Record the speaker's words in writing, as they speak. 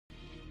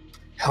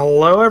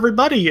Hello,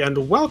 everybody,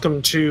 and welcome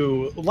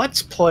to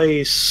Let's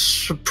Play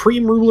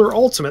Supreme Ruler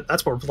Ultimate.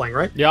 That's what we're playing,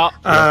 right? Yeah.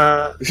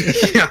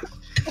 Yeah.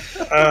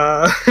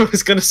 I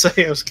was gonna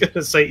say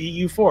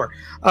EU4.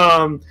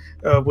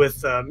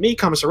 With me,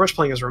 Commissar Rush,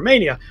 playing as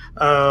Romania,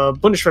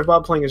 Bundeswehr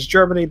Bob playing as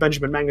Germany,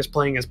 Benjamin Magnus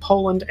playing as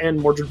Poland, and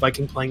Mordred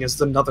Viking playing as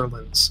the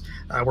Netherlands,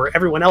 where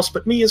everyone else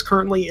but me is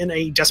currently in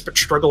a desperate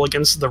struggle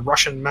against the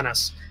Russian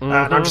menace. And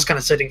I'm just kind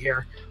of sitting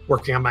here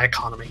working on my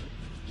economy.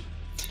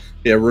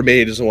 Yeah,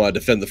 Romania doesn't want to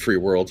defend the free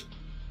world.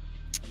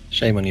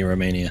 Shame on you,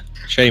 Romania.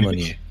 Shame on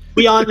you.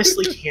 We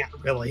honestly can't,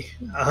 really.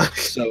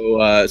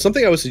 So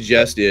something I would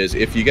suggest is,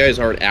 if you guys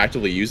aren't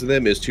actively using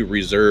them, is to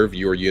reserve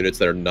your units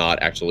that are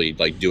not actually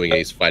like doing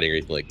any fighting or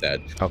anything like that.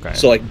 Okay.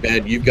 So like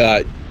Ben, you've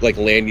got like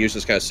land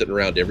uses kind of sitting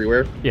around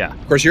everywhere. Yeah.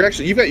 Of course,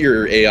 you've got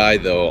your AI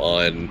though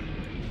on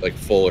like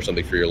full or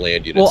something for your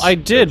land units. Well, I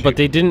did, but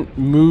they didn't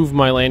move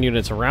my land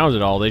units around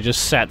at all. They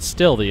just sat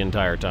still the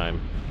entire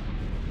time.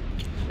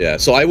 Yeah,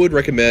 so I would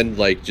recommend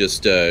like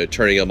just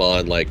turning them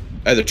on, like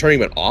either turning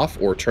them off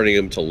or turning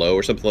them to low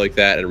or something like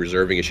that, and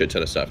reserving a shit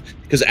ton of stuff.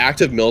 Because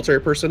active military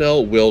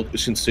personnel will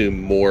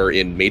consume more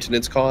in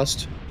maintenance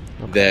cost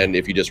than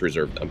if you just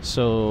reserve them.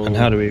 So, and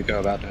how do we go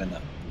about doing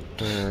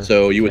that?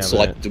 So you would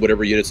select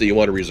whatever units that you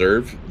want to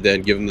reserve,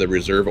 then give them the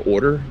reserve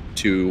order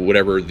to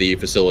whatever the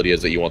facility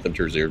is that you want them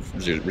to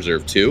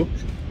reserve to,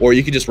 or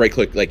you can just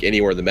right-click like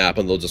anywhere on the map,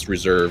 and they'll just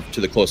reserve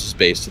to the closest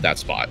base to that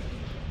spot.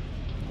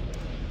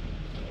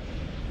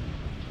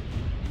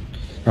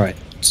 Right.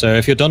 So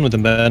if you're done with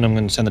them, Ben, I'm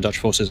going to send the Dutch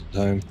forces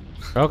home.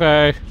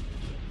 Okay.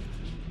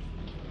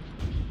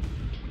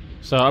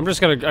 So I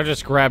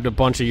just grabbed a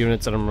bunch of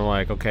units and I'm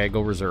like, okay,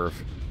 go reserve.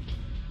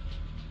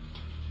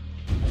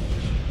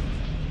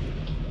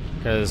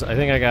 Because I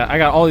think I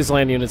got all these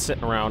land units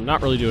sitting around,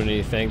 not really doing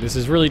anything. This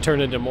has really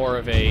turned into more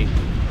of a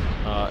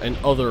an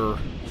other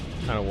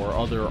kind of war,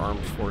 other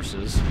armed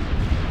forces.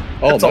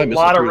 Oh, that's a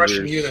lot of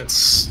Russian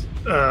units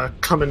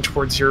coming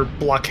towards your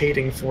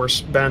blockading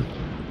force, Ben.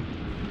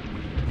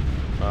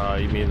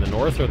 You mean in the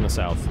north or in the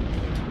south?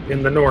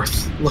 In the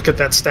north. Look at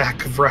that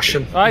stack of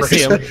Russian. Oh, I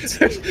see them.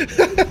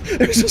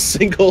 There's a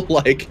single,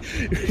 like,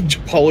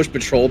 Polish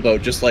patrol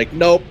boat just like,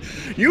 nope,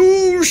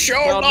 you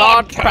shall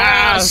not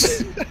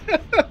pass!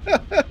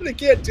 They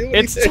can't do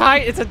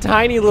anything. It's a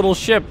tiny little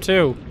ship,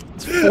 too.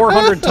 It's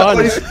 400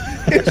 tons.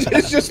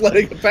 It's just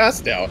letting it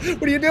pass now.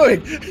 What are you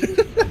doing?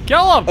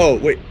 Kill him! Oh,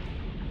 wait.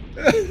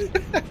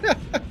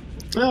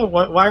 Oh,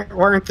 why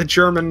isn't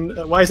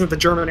the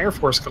German Air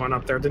Force going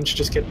up there? Didn't you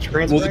just get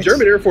transit Well, the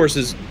German Air Force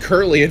is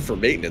currently in for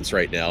maintenance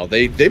right now.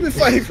 They've been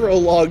fighting for a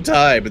long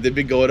time, but they've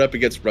been going up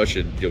against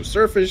Russian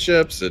surface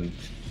ships, and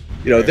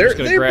they're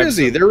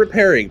busy. They're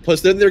repairing.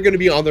 Plus, then they're going to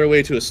be on their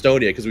way to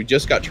Estonia because we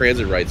just got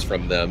transit rights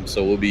from them,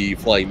 so we'll be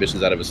flying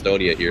missions out of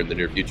Estonia here in the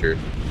near future.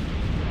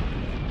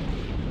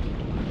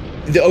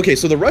 Okay,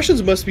 so the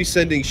Russians must be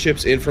sending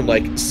ships in from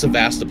like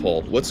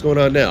Sevastopol. What's going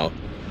on now?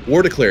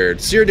 War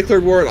declared. Syria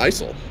declared war on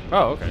ISIL.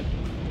 Oh, okay.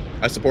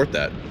 I support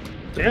that.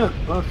 Yeah.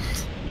 Well,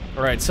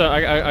 all right, so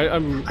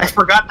I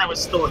forgot that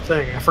was still a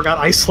thing. I forgot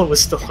ISIL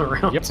was still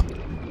around. Yep.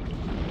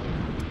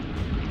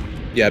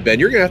 Yeah, Ben,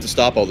 you're gonna have to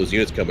stop all those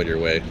units coming your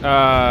way.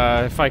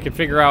 If I can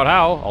figure out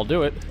how, I'll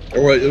do it.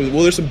 Or well,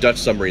 there's some Dutch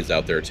submarines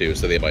out there too,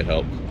 so they might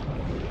help.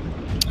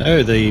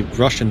 Oh, the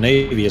Russian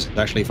Navy is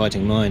actually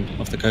fighting mine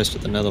off the coast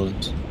of the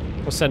Netherlands.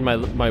 I'll send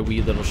my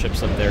wee little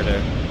ships up there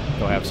to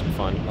go have some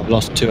fun. I've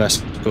lost 2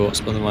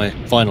 escorts, but my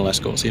final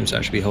escort seems to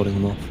actually be holding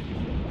them off.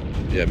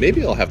 Yeah,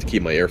 maybe I'll have to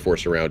keep my Air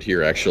Force around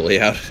here,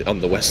 actually, out on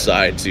the west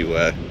side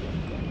to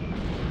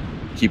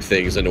keep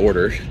things in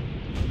order.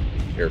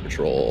 Air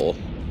Patrol.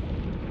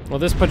 Well,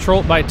 this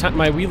patrol,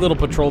 my wee little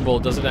patrol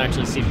boat doesn't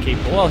actually seem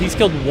capable. Well, he's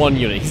killed 1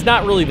 unit. He's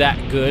not really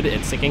that good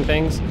at sinking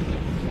things.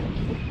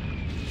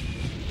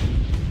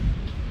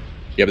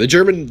 Yeah, but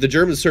the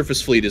German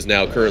surface fleet is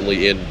now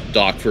currently in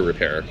dock for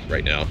repair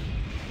right now.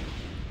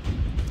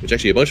 Which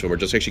actually a bunch of them are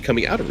just actually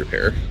coming out of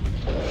repair.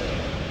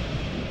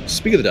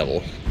 Speak of the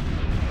devil.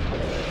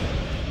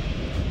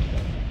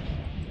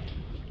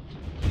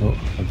 Oh,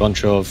 a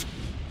bunch of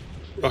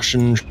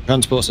Russian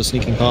transports are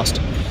sneaking past.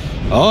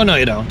 Oh, no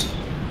you don't.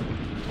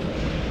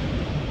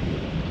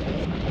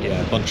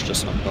 Yeah, a bunch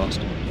just snuck past.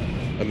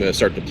 I'm going to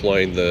start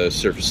deploying the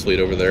surface fleet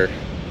over there.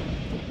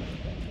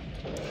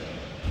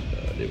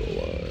 Naval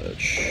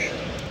Watch.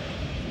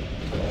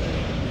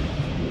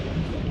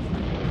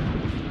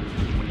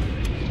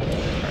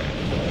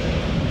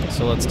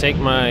 So let's take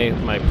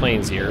my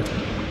planes here.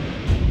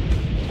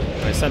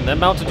 Can I send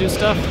them out to do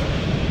stuff?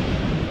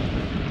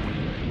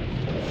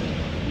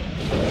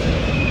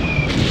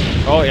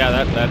 Oh yeah,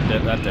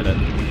 that did it.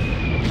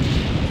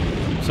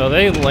 So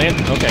they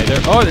land. Okay,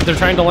 they're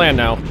trying to land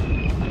now.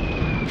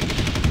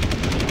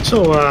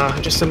 So I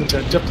just sent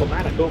a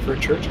diplomatic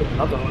overture to the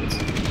Netherlands.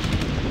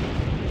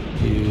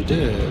 You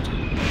did.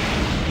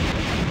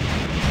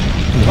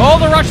 Oh,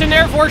 the Russian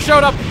Air Force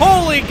showed up!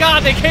 Holy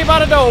God, they came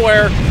out of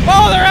nowhere!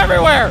 Oh, they're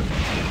everywhere!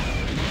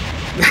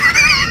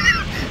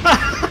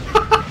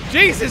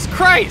 Jesus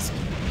Christ!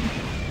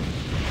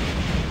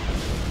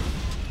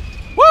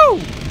 Woo!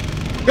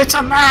 It's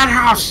a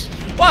madhouse!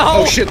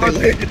 Whoa! Oh shit, they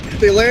landed.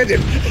 They landed.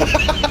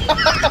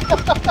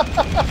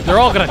 They're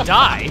all gonna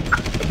die.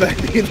 But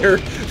I mean, they're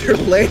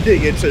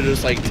landing into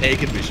just like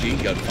tank and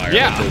machine gun fire.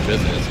 Yeah. Like their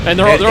business. And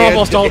they're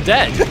almost all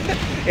dead.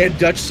 And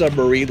Dutch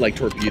submarine like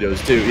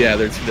torpedoes too. Yeah,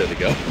 there they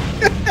go.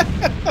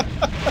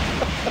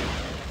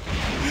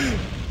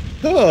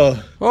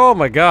 Oh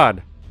my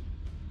god.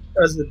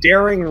 As the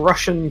daring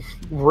Russian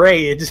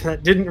raid,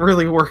 that didn't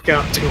really work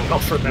out too well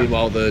for them.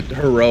 Meanwhile, the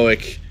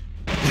heroic.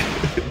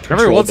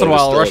 Every once in a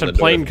while, a Russian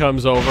plane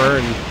comes over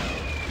and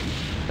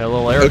a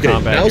little air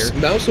combat here.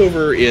 Mouse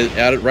over right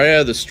out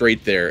of the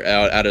strait there,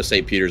 out of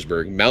St.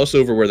 Petersburg. Mouse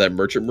over where that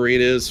merchant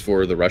marine is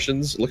for the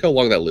Russians. Look how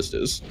long that list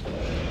is.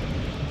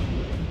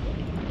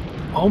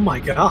 Oh my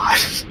god.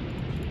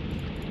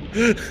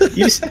 You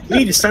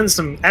need to send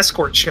some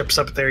escort ships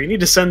up there. You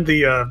need to send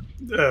the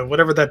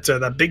whatever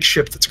that big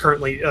ship that's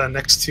currently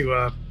next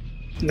to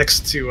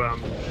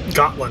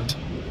Gotland.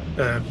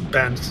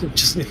 Ben,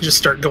 just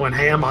start going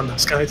ham on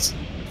those guys.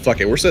 Fuck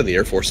it, we're sending the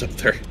Air Force up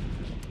there.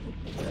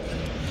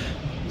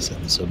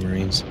 Send the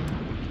submarines.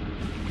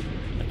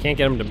 I can't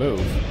get them to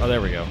move. Oh,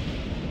 there we go.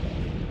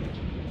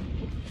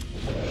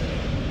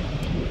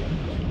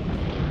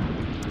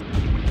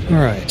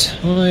 Alright,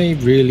 I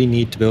really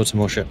need to build some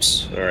more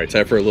ships. Alright,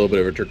 time for a little bit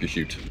of a turkey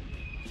shoot.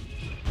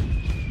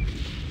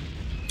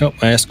 Oh,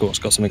 my escort's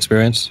got some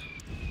experience.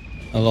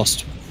 I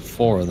lost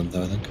 4 of them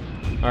though, I think.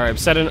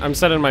 Alright, I'm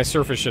setting my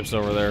surface ships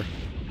over there.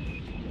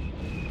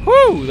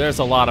 Whoo! There's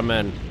a lot of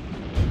men.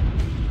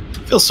 I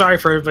feel sorry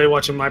for everybody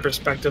watching my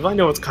perspective. I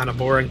know it's kind of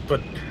boring, but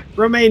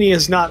Romania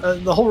is not...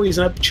 the whole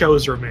reason I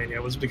chose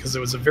Romania was because it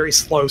was a very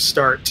slow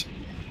start,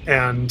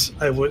 and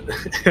I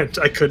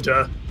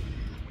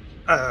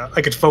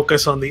could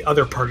focus on the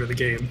other part of the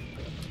game,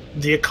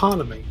 the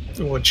economy,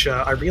 which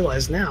I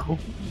realize now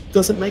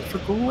doesn't make for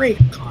great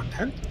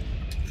content.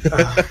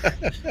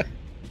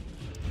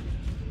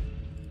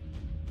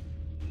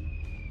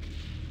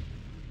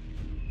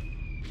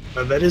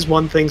 That is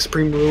one thing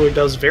Supreme Ruler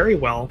does very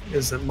well,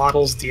 is it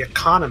models the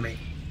economy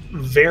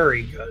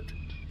very good,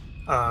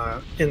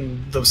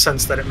 in the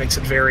sense that it makes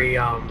it very,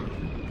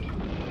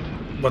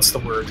 what's the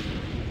word?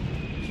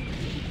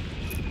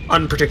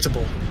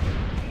 Unpredictable.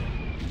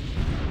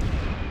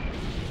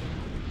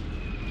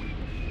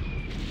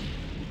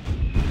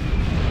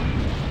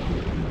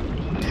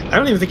 I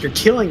don't even think you're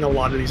killing a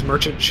lot of these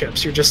merchant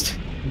ships. You're just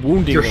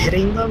wounding. You're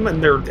hitting them,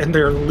 and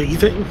they're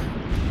leaving.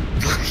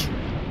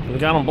 We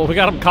got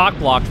them cock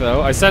blocked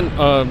though. I sent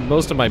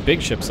most of my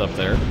big ships up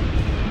there.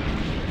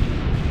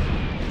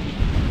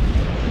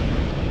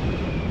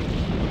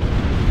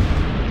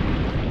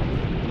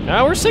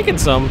 Now we're sinking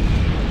some.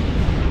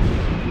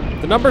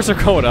 The numbers are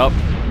going up.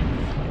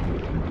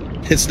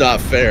 It's not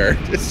fair.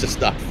 It's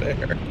just not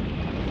fair.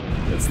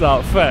 It's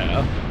not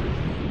fair.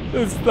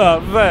 It's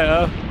not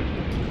fair.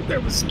 There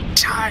was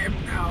time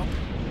now.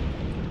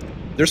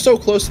 They're so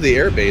close to the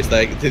airbase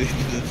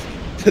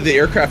that the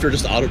aircraft are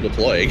just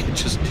auto-deploying and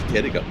just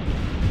hitting them.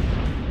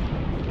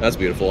 That's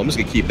beautiful. I'm just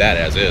gonna keep that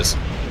as is.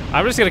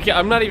 I'm just gonna.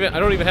 I'm not even. I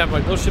don't even have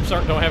like those ships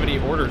don't have any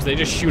orders. They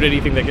just shoot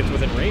anything that gets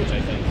within range. I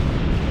think.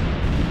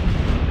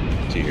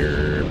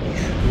 Dear.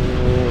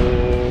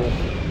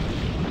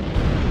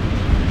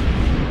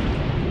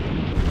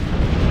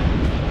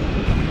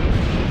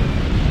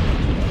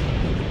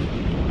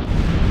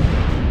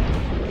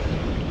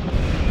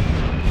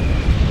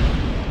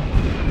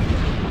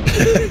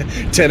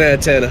 10 out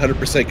of 10,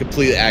 100%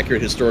 completely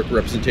accurate historical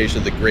representation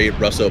of the Great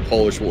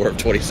Russo-Polish War of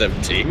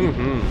 2017.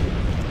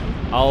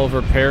 Mm-hmm.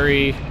 Oliver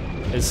Perry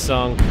is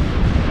sunk.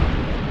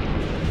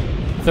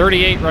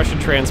 38 Russian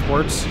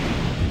transports.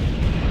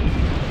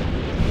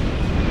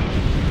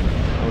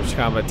 How much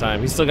combat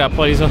time? He's still got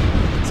plenty.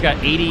 He's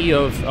got 80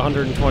 of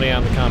 120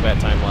 on the combat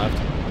time left.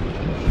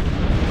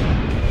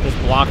 Just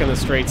blocking the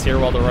straits here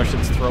while the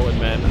Russians throw in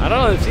men. I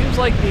don't know. It seems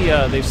like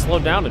they've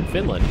slowed down in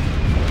Finland.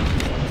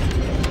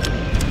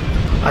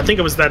 I think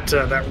it was that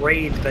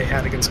raid they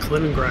had against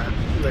Kaliningrad.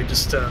 They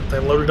just they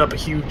loaded up a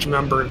huge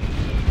number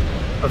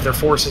of their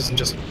forces and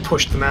just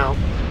pushed them out.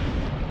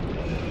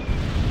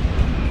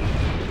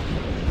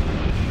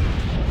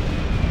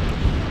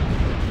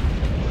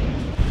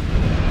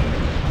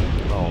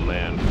 Oh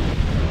man!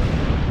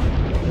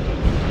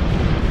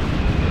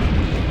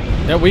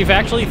 Yeah, we've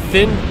actually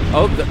thinned.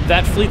 Oh,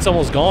 that fleet's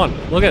almost gone.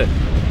 Look at it.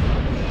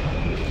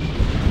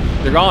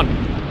 They're gone.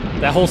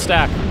 That whole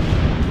stack.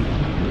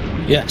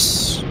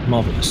 Yes,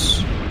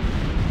 marvelous.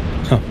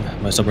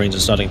 My submarines are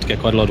starting to get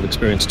quite a lot of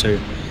experience too.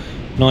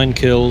 9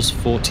 kills,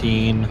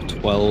 14,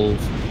 12,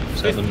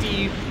 7.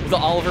 50. The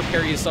Oliver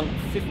Perry is sunk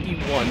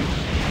 51.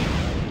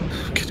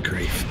 Good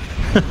grief.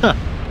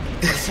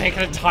 Sank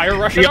an entire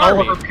Russian the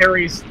army.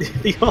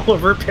 The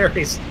Oliver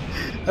Perry's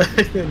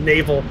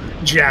naval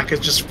jack is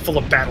just full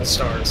of battle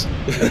stars.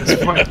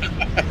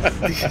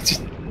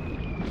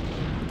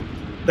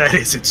 That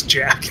is its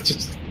jack.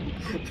 Just...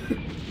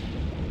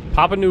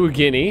 Papua New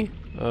Guinea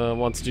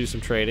wants to do some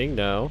trading.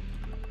 No.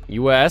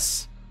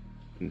 U.S.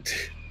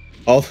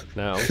 All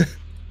No.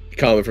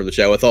 Comment from the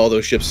chat: with all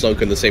those ships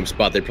sunk in the same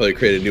spot, they probably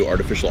created a new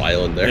artificial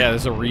island there. Yeah,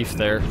 there's a reef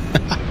there.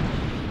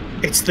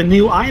 It's the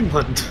new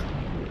island.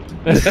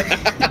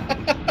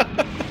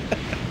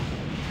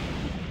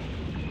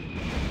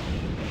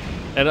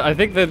 And I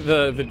think that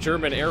the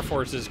German Air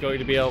Force is going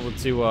to be able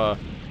to.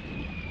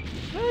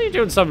 You're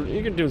doing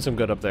some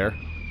good up there.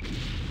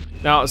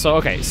 Now, so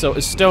okay, so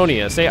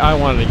Estonia. Say I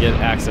wanted to get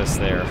access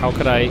there. How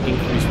could I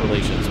increase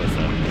relations with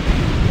them?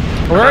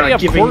 We're already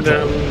up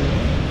cordial.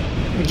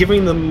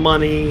 Giving them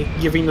money,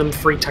 giving them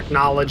free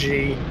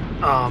technology,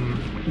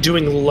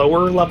 doing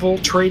lower level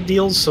trade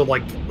deals, so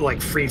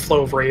like free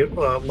flow of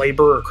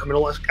labor or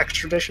criminal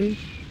extradition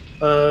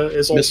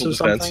is also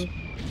something.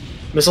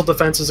 Missile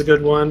defense is a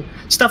good one.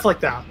 Stuff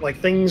like that, like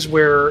things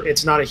where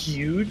it's not a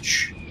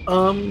huge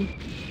agreement,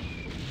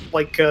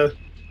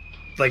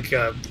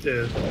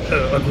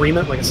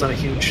 like it's not a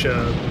huge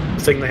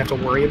thing they have to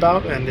worry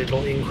about, and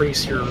it'll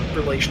increase your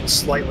relations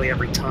slightly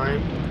every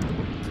time,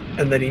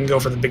 and then you can go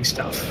for the big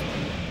stuff.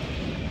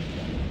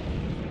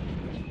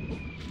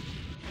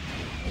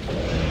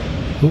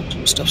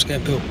 Ooh, stuff's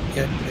getting built.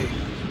 Yeah.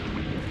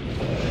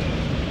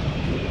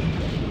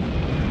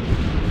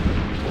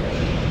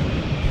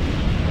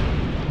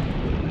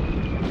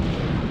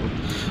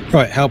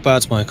 Right, how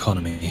bad's my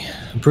economy?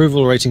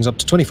 Approval rating's up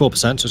to 24%,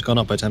 so it's gone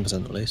up by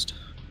 10% at least.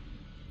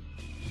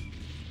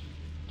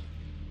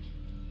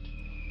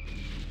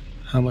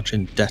 How much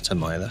in debt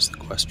am I? That's the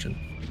question.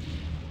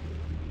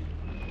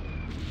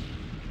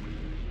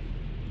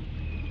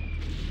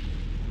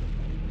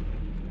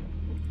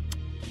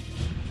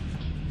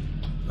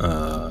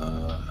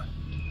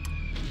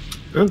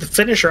 The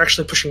Finnish are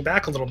actually pushing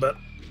back a little bit.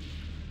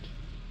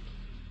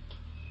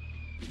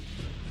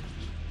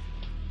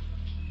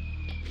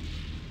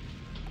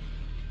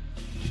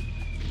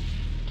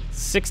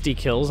 $60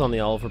 kills on the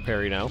Oliver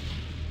Perry now.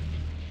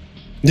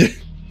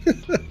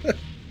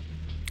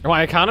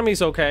 My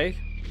economy's okay.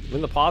 I'm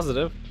in the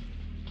positive.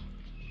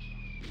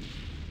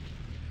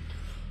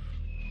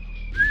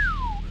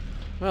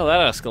 Well, that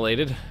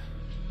escalated.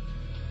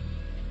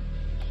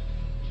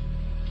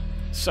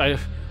 So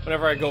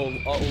whenever I go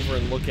over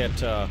and look at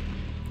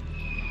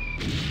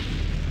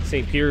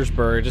St.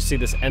 Petersburg, I just see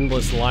this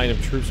endless line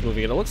of troops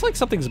moving, and it looks like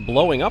something's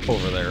blowing up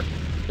over there.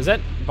 Is that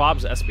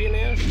Bob's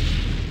espionage?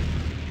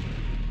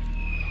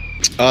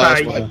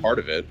 That's probably part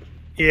of it.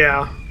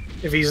 Yeah,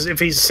 if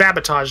he's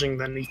sabotaging,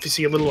 then if you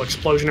see a little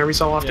explosion every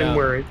so often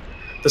where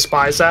the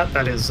spy's at,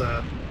 that is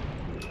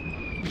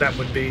that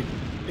would be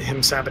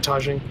him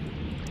sabotaging.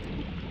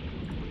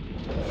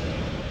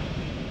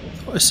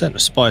 I sent a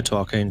spy to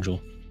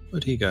Archangel.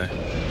 Where'd he go?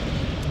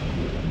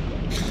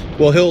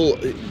 Well,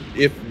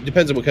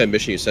 depends on what kind of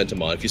mission you sent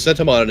him on. If you sent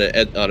him on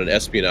an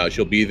espionage,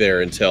 he'll be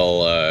there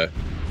until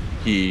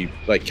he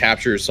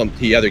captures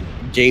he either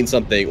gains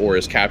something or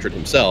is captured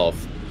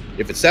himself.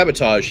 If it's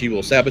sabotage, he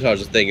will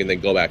sabotage the thing and then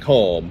go back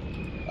home.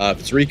 If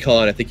it's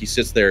recon, I think he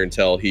sits there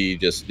until he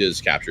just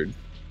is captured.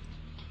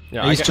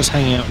 Yeah, he's just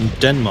hanging out in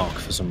Denmark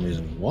for some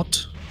reason.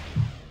 What?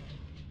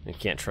 You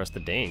can't trust the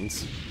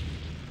Danes.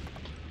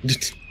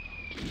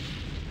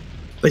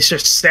 They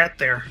just sat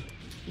there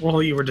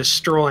while you were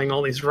destroying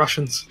all these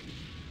Russians.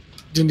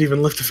 Didn't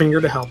even lift a finger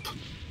to help.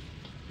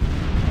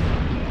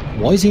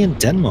 Why is he in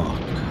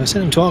Denmark? I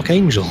sent him to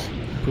Archangel.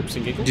 Poops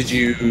and giggles?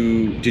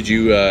 Did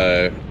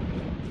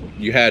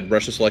you had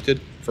Russia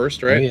selected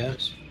first, right? Oh,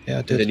 yes. Yeah,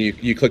 I did. And then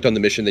you clicked on the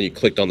mission, then you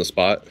clicked on the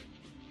spot.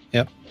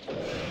 Yep.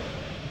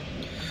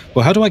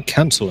 Well, how do I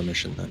cancel a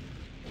mission then?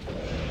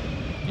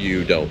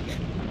 You don't.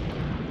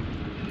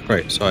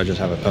 Great, so I just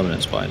have a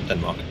permanent spy in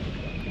Denmark.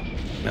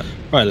 Yep.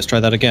 Right, let's try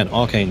that again.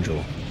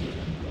 Archangel.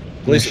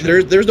 At least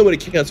there's no way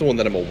to cancel one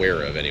that I'm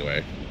aware of,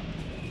 anyway.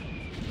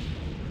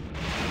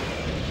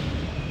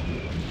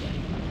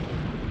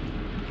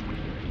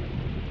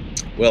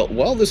 Well,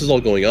 while this is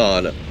all going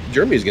on,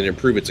 Germany is going to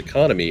improve its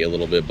economy a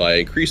little bit by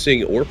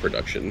increasing ore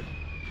production.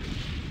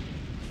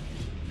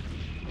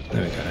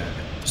 There we go.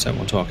 Send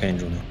one to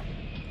Archangel now.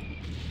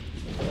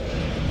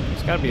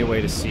 There's got to be a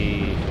way to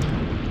see...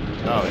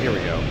 Oh, here we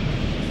go.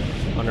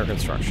 Under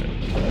construction.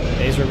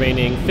 Days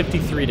remaining,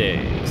 53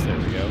 days. There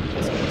we go.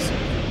 Let's see.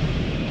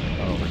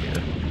 Over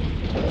here.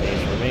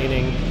 Days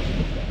remaining.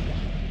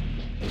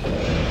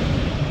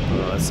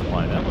 Oh, let's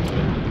supply that one's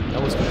been...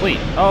 That was complete.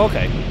 Oh,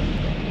 okay.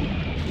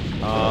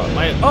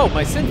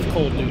 My synth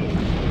coal noodle.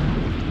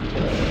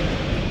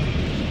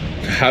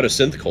 How to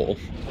synth coal?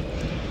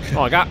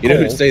 Oh, I got coal. You know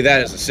who'd say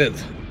that as a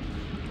synth?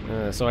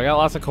 So I got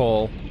lots of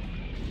coal.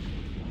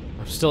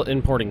 I'm still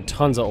importing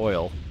tons of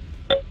oil.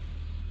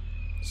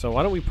 So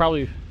why don't we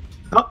probably...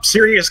 Oh,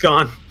 Syria's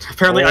gone.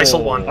 Apparently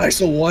ISIL won.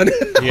 ISIL won?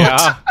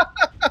 Yeah,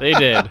 they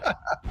did.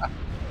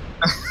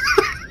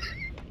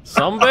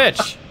 Some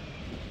bitch.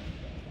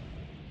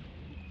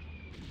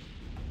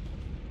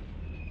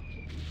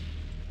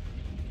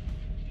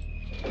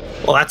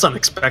 Well, that's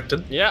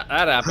unexpected. Yeah,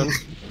 that happened.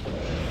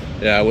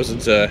 Yeah, I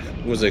wasn't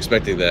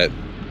expecting that.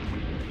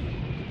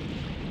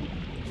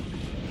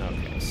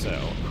 Okay, so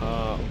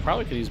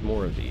probably could use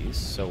more of these.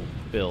 So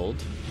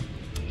build.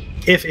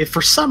 if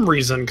for some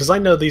reason, because I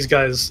know the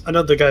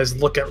guys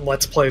look at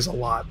Let's Plays a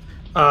lot,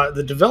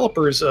 the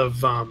developers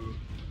of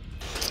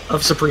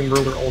Supreme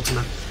Ruler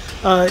Ultimate,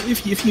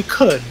 if you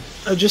could,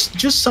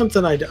 just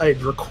something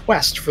I'd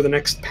request for the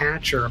next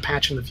patch or a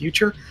patch in the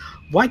future,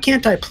 why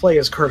can't I play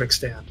as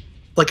Kyrgyzstan?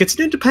 Like, it's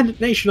an independent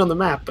nation on the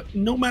map, but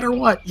no matter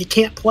what, you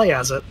can't play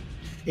as it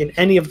in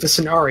any of the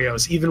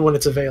scenarios, even when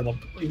it's available,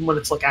 even when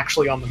it's like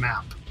actually on the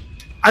map.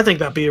 I think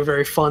that'd be a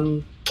very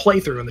fun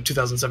playthrough in the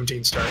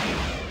 2017 start.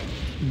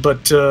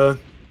 But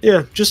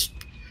yeah, just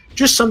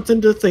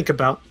something to think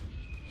about.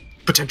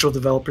 Potential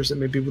developers that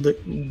may be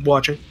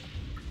watching.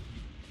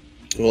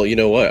 Well, you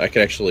know what? I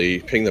could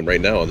actually ping them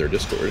right now on their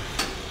Discord.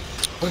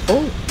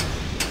 Oh,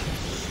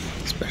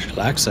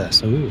 Special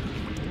access. Ooh.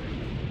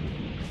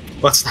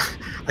 What's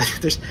well,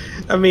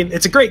 I mean,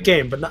 it's a great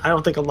game, but I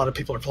don't think a lot of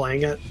people are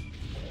playing it.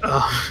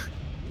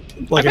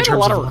 Like, I've had a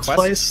lot of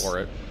requests for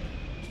it.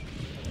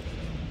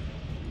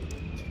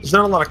 There's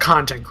not a lot of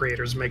content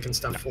creators making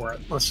stuff for it.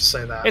 Let's just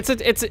say that.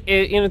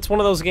 It's one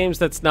of those games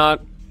that's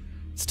not.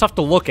 It's tough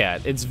to look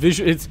at. It's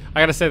visual.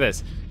 I gotta say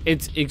this.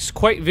 It's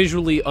quite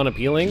visually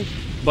unappealing,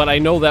 but I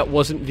know that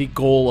wasn't the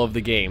goal of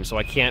the game, so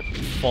I can't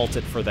fault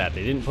it for that.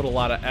 They didn't put a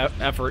lot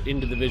of effort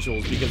into the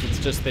visuals because it's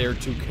just there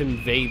to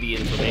convey the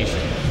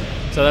information.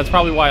 So that's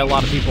probably why a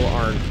lot of people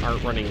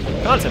aren't running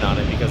content on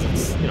it, because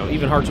it's, you know,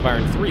 even Hearts of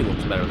Iron 3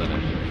 looks better than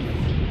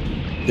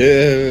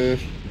it.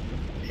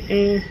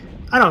 Yeah.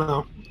 I don't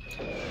know.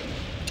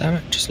 Damn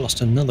it! Just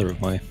lost another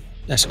of my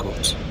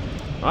escorts.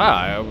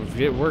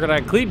 We're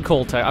gonna clean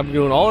coal. I'm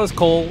doing all this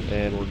coal,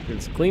 and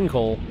it's clean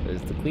coal.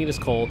 It's the cleanest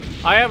coal.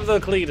 I have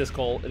the cleanest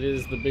coal. It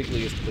is the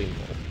biggest clean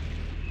coal.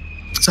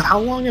 So how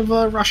long have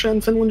Russia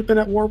and Finland been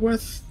at war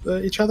with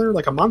each other?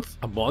 Like a month?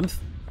 A month?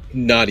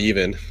 Not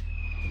even.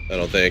 I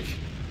don't think.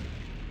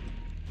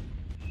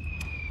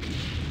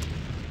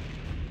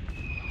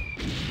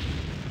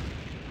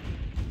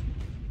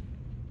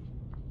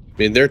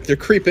 I mean, they're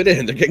creeping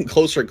in. They're getting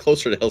closer and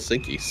closer to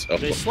Helsinki. So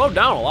they slowed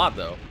down a lot,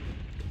 though.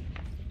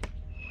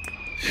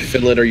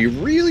 Finland, are you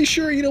really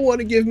sure you don't want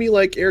to give me,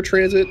 like, air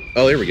transit?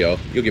 Oh, there we go.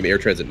 You'll give me air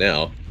transit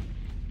now.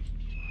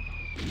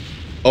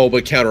 Oh,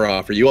 but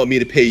counteroffer. You want me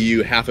to pay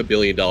you $500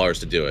 million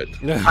to do it?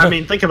 I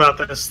mean, think about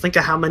this. Think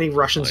of how many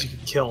Russians you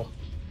could kill.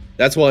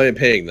 That's why I'm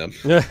paying them.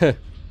 All right,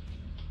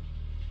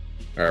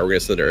 we're going to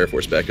send our Air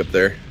Force back up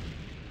there.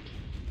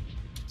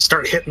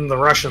 Start hitting the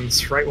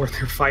Russians right where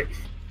they're fighting.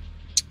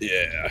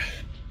 Yeah.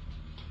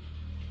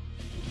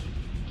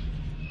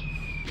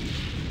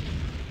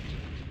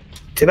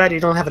 Too bad you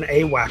don't have an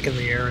AWAC in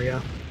the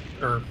area.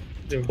 Or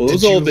well,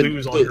 did you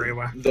lose all your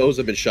AWAC? Those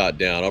have been shot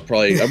down. I'm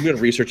going to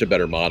research a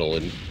better model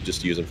and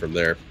just use them from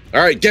there.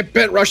 All right, get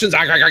bent, Russians!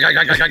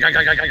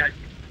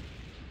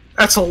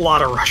 That's a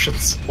lot of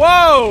Russians.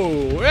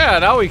 Whoa! Yeah,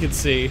 now we can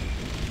see.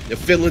 Yeah,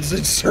 Finland's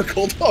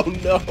encircled. Oh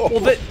no!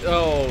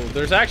 Well,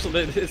 there's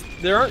actually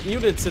there aren't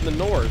units in the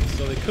north,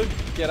 so they could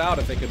get out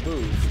if they could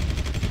move.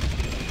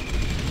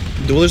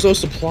 Well, there's no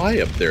supply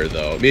up there,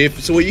 though. I mean,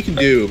 so what you can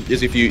do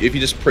is if you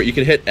just you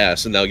can hit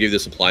S and that'll give you the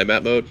supply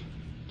map mode.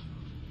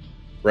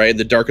 Right, and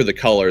the darker the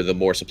color, the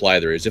more supply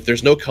there is. If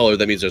there's no color,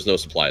 that means there's no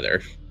supply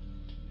there.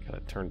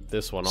 Gotta turn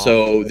this one off.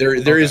 So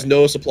there is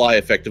no supply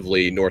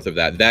effectively north of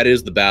that. That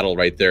is the battle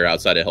right there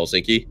outside of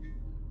Helsinki.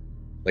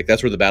 Like,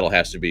 that's where the battle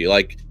has to be.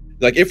 Like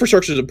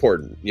infrastructure is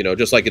important, you know,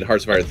 just like in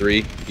Hearts of Iron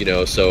 3, you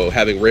know, so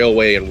having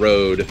railway and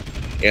road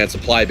and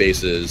supply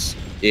bases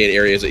in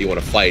areas that you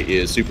want to fight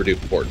is super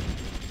duper important.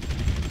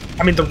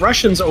 I mean, the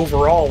Russians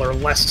overall are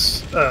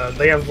less,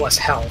 they have less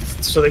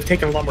health, so they've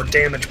taken a lot more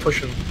damage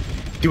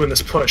doing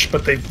this push,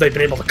 but they've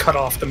been able to cut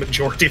off the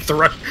majority of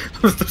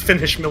the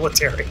Finnish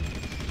military.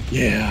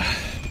 Yeah.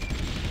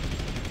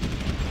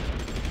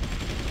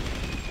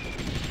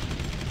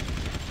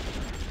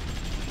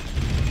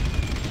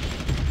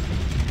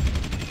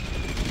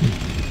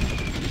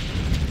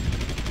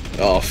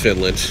 Oh,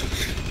 Finland.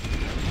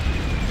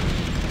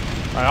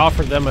 I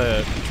offered them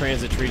a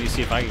transit treaty to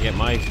see if I could get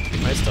my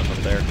stuff up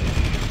there.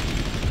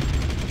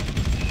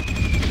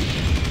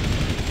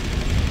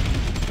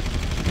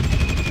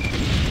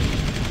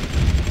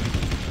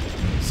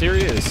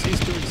 Syria has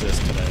ceased to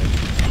exist today.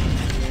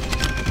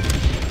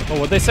 Oh,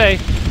 what'd they say?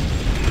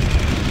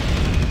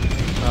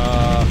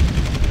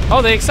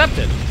 Oh, they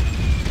accepted.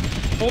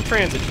 Full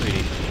transit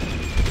treaty.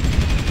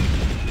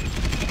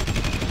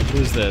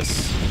 Who's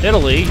this?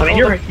 Italy. I mean,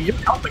 you're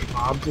helping,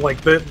 Bob.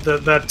 Like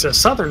that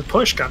southern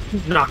push got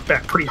knocked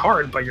back pretty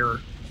hard by your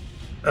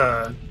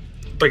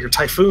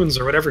typhoons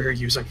or whatever you're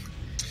using.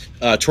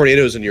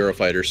 Tornadoes and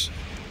Eurofighters.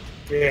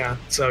 Yeah,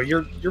 so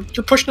you're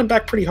pushing them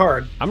back pretty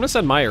hard. I'm gonna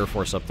send my Air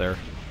Force up there.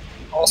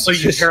 Also,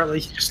 you apparently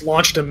just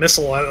launched a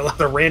missile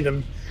at a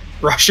random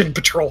Russian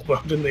patrol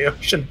boat in the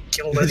ocean,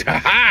 killed it.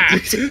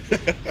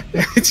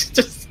 It's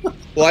just.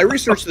 Well, I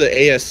researched the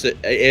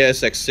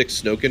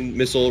ASX-6 Snoken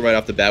missile right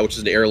off the bat, which is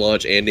an air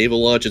launch and naval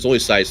launch. It's only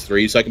size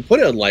 3, so I can put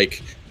it on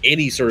like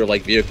any sort of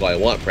like vehicle I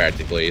want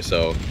practically.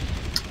 So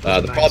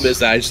the problem is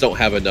that I just don't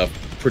have enough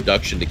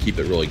production to keep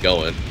it really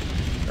going.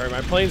 All right,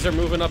 my planes are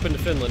moving up into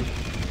Finland.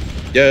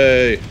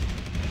 Yay!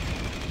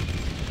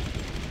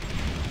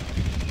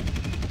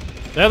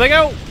 There they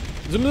go!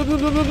 Zoom, zoom, zoom,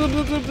 zoom, zoom,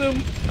 zoom, zoom,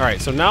 zoom.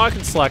 Alright, so now I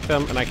can select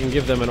them, and I can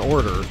give them an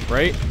order,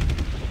 right?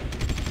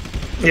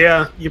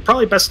 Yeah, you're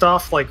probably best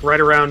off, like, right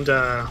around,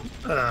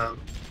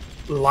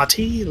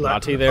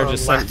 Lati there,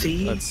 just send,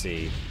 let's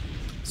see.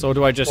 So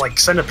do I just... Like,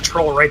 send a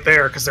patrol right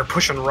there, because they're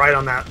pushing right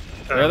on that.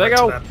 There they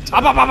go!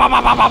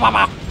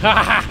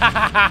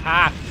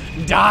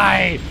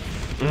 Die!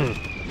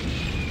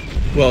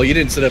 Well, you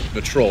didn't set up a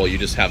patrol, you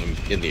just have them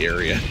in the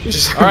area.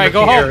 Alright,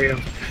 go home! Area.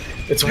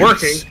 It's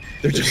working.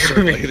 They're just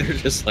circling, they're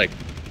just like...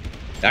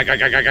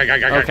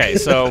 Okay,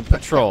 so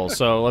patrol.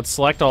 So let's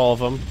select all of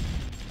them.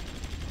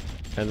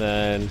 And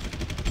then...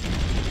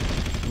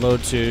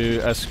 load to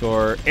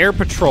escort. Air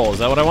patrol, is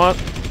that what I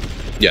want?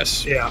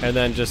 Yes. Yeah. And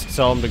then just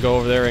tell them to go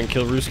over there and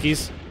kill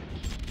Ruskies?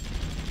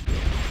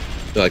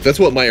 Like, that's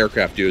what my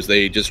aircraft do, is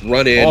they just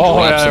run in,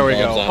 drop some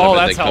bombs on them,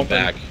 and they come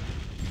back.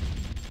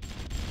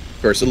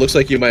 Of course, it looks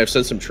like you might have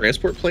sent some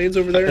transport planes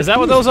over there. Is that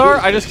what those are?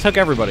 I just took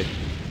everybody.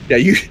 Yeah,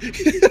 you...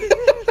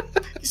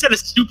 He sent a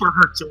Super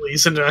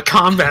Hercules into a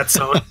combat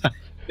zone.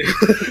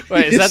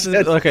 Wait, is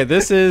that... Okay,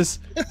 this is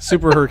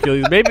Super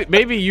Hercules.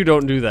 Maybe you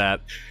don't do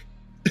that.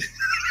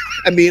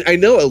 I mean, I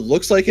know it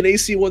looks like an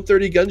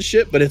AC-130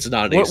 gunship, but it's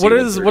not an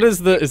AC-130. What is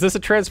the... Is this a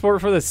transport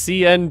for the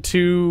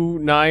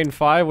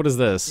CN-295? What is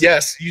this?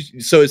 Yes,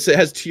 so it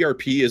has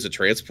TRP as a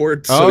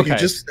transport, so you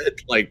just,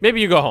 like...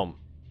 Maybe you go home.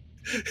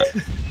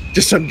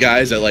 Just some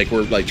guys that, like,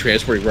 were, like,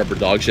 transporting rubber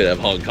dog shit out of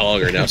Hong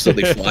Kong are now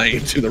suddenly flying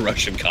into the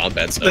Russian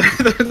combat zone.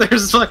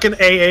 There's fucking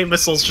AA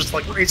missiles just,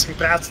 like, racing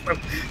past them.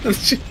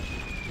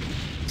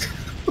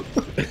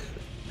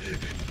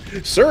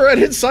 Sir, I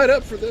didn't sign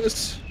up for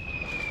this.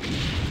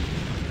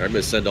 I'm going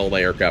to send all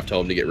my aircraft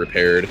home to get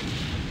repaired.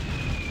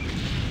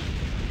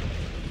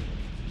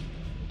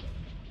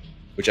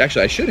 Which,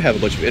 actually, I should have a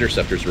bunch of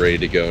interceptors ready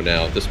to go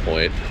now at this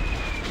point.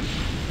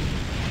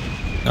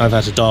 I've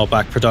had to dial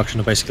back production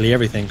of basically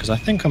everything because I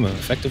think I'm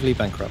effectively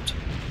bankrupt.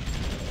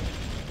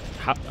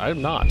 I'm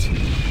not.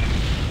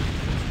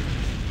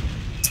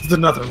 The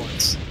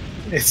Netherlands.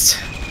 It's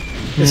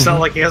not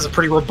like he has a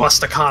pretty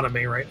robust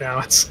economy right now.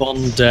 It's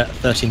bond debt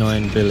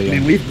 39 billion. I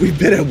mean, we've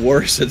been at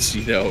war since,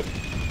 you know,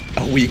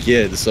 a week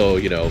in, so,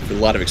 you know, a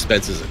lot of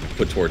expenses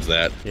put towards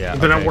that. Yeah,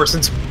 we've been at war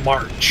since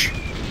March.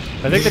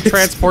 I think the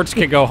transports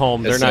can go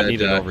home. They're not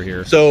needed over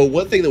here. So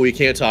one thing that we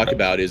can't talk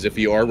about is if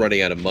you are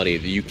running out of money,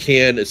 you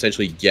can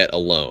essentially get a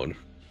loan,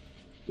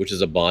 which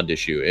is a bond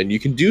issue. And you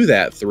can do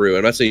that through,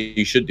 I'm not saying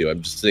you should do it,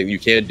 I'm just saying you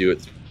can do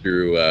it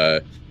through,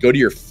 go to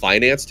your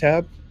finance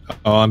tab.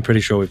 Oh, I'm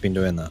pretty sure we've been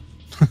doing that.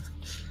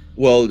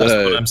 Well, that's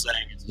what I'm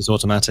saying. It's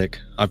automatic.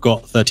 I've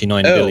got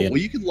 39 billion.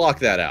 Well, you can lock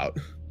that out.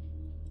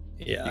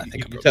 Yeah, I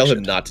think you can tell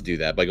him not to do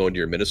that by going to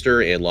your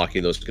minister and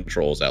locking those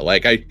controls out.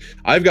 Like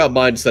I've got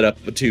mine set up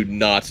to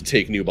not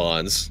take new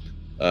bonds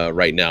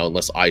right now,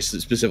 unless I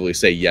specifically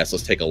say yes.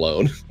 Let's take a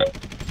loan.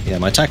 Yeah,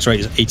 my tax rate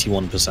is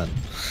 81%.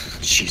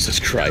 Jesus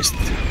Christ,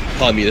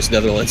 Communist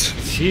Netherlands.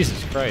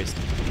 Jesus Christ.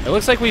 It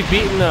looks like we've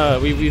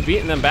beaten we've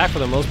beaten them back for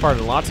the most part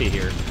in Lati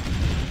here.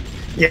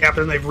 Yeah, but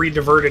then they've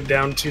re-diverted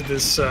down to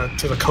this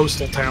to the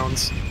coastal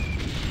towns.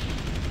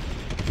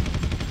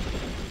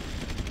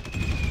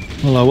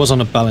 Well, I was on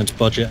a balanced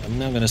budget. I'm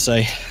now going to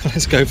say,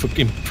 let's go for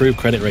improved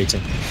credit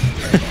rating.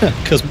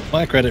 Because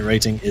my credit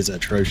rating is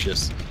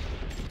atrocious.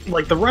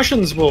 Like, the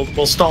Russians will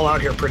stall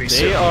out here pretty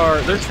soon.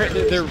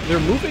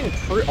 They're moving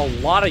a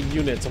lot of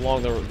units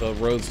along the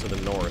roads to the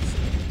north.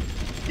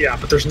 Yeah,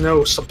 but there's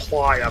no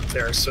supply up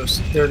there, so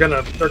they're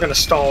gonna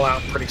stall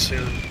out pretty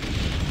soon.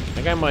 I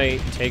think I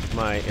might take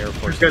my Air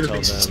Force. They're gonna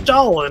be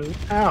stalling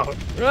out.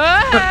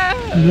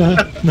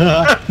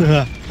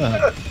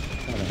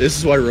 This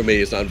is why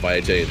Romania is not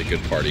invited to any of the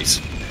good parties.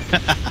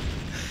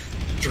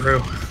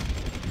 True.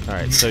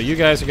 Alright, so you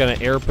guys are going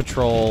to air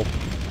patrol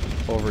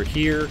over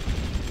here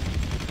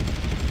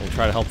and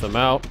try to help them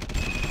out.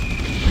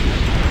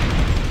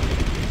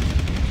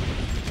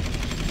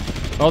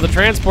 Oh, the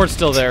transport's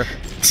still there.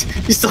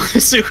 He's still in a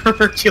Super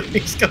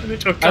Hercules going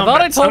into a combat I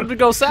thought I told him to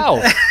go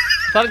south. I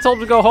thought I told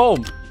him to go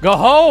home. Go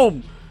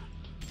home!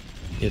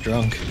 You're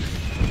drunk.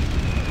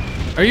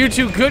 Are you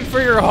too good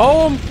for your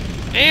home?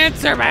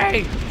 Answer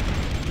me!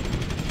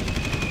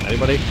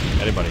 Anybody?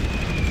 Anybody?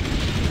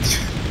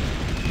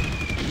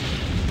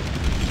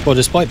 Well,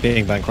 despite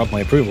being bankrupt, my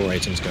approval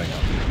rating's going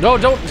up. No,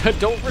 don't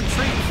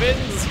retreat,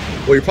 Finns!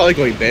 Well, you're probably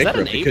going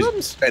bankrupt because Abrams?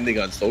 you're spending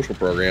on social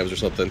programs or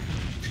something.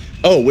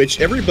 Oh,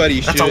 which everybody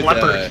should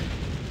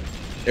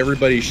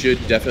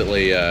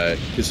definitely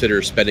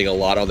consider spending a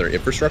lot on their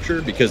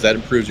infrastructure because that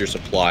improves your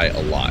supply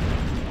a lot.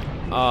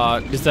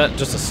 Is that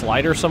just a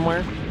slider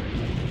somewhere?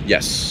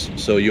 Yes.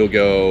 So you'll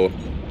go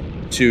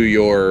to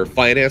your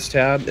finance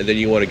tab, and then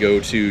you want to go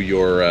to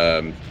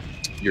your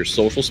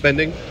social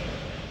spending,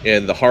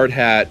 and the hard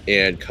hat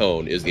and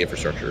cone is the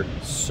infrastructure.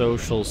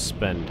 Social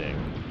spending.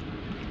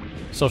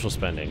 Social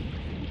spending.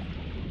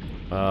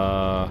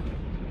 Hard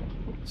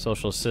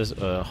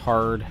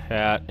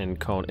hat and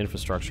cone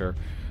infrastructure.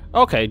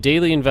 Okay,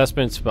 daily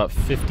investments about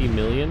 50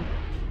 million.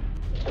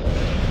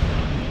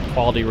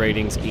 quality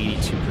rating's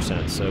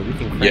 82%, so we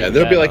can crank Yeah,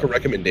 there'll be like up. a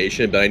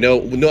recommendation, but I know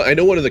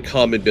one of the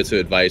common bits of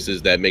advice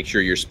is that make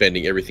sure you're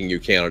spending everything you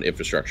can on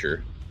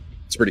infrastructure.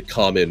 It's pretty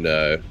common.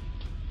 All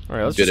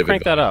right, let's just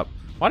crank that up.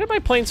 Why did my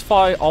planes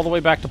fly all the way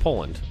back to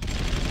Poland?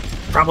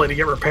 Probably to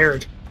get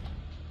repaired.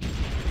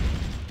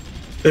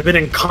 They've been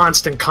in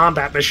constant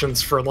combat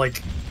missions for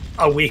like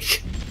a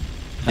week.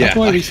 How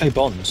do I repay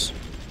bonds?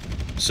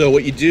 So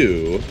what you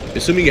do,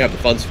 assuming you have the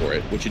funds for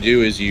it, what you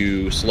do is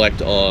you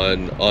select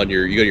on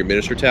your, you go to your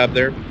minister tab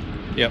there.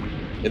 Yep.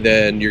 And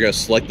then you're going to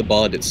select the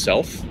bond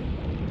itself.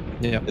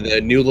 Yeah. And then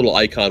a new little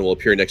icon will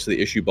appear next to the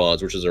issue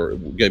bonds, which is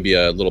going to be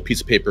a little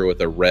piece of paper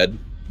with a red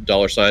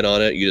 $sign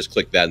on it. You just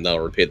click that and that'll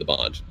repay the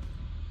bond.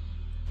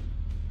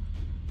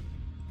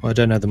 Well, I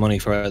don't have the money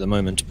for it at the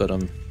moment, but I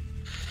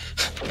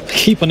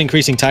keep on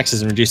increasing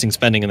taxes and reducing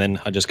spending, and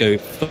then I just go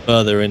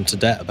further into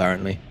debt,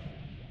 apparently.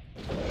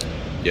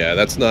 Yeah,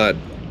 that's not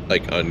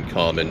like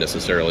uncommon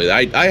necessarily.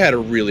 I had a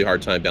really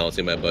hard time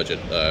balancing my budget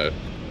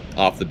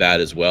off the bat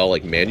as well,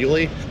 like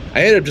manually.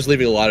 I ended up just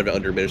leaving a lot of it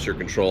under minister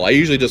control. I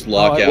usually just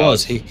lock out.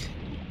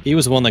 He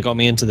was the one that got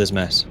me into this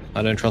mess.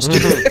 I don't trust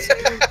him.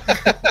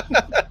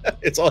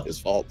 It's all his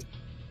fault.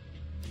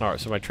 All right,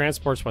 so my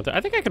transports went there. I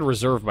think I could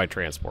reserve my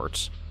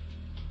transports.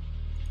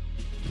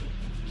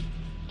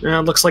 Yeah,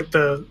 it looks like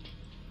the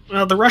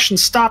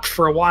Russians stopped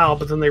for a while,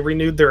 but then they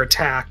renewed their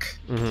attack.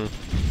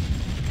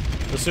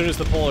 As soon as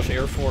the Polish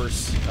Air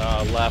Force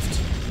left,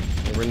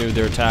 they renewed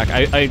their attack.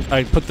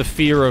 I put the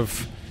fear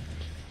of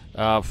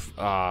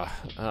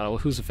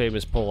who's a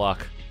famous Polak?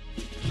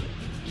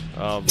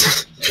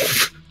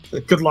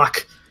 Good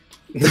luck.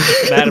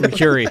 Madame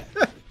Curie.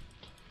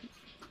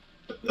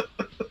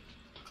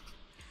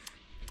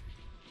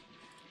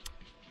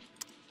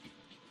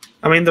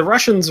 I mean, the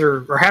Russians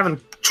are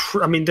having...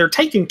 I mean, they're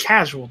taking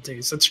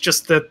casualties. It's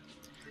just that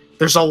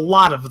there's a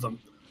lot of them.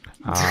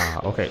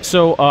 Okay.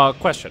 So,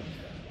 question.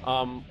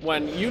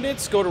 When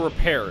units go to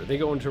repair, they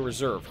go into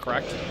reserve,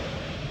 correct?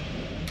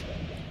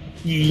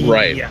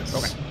 Right. Yes.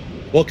 Okay.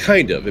 Well,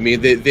 kind of. I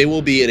mean, they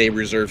will be in a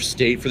reserve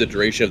state for the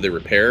duration of the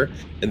repair,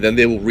 and then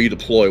they will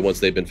redeploy once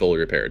they've been fully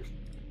repaired.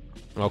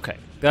 Okay.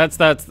 That's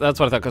what I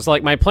thought. Because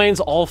like my planes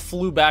all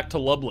flew back to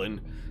Lublin,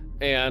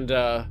 and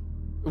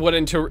went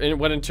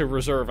into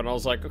reserve, and I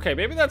was like, okay,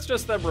 maybe that's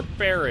just them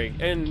repairing.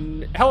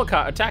 And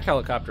attack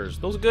helicopters,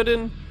 those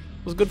good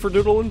for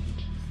doodling?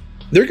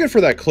 They're good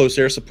for that close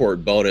air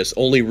support bonus,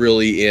 only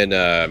really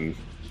in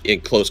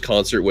close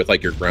concert with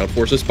like your ground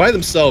forces. By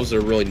themselves,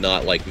 they're really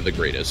not like the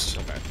greatest.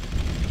 Okay.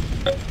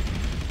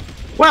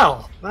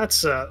 Well,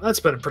 that's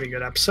been a pretty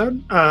good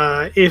episode.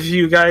 If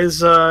you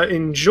guys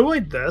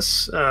enjoyed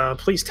this,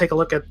 please take a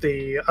look at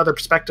the other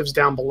perspectives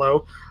down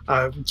below.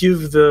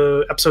 Give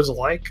the episodes a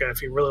like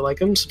if you really like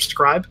them.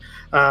 Subscribe,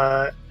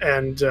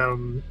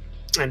 and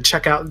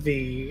check out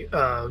the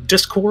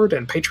Discord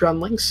and Patreon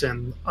links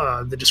in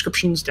the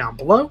descriptions down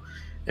below.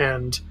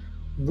 And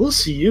we'll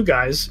see you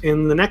guys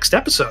in the next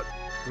episode.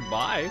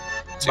 Goodbye.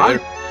 See you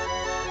later.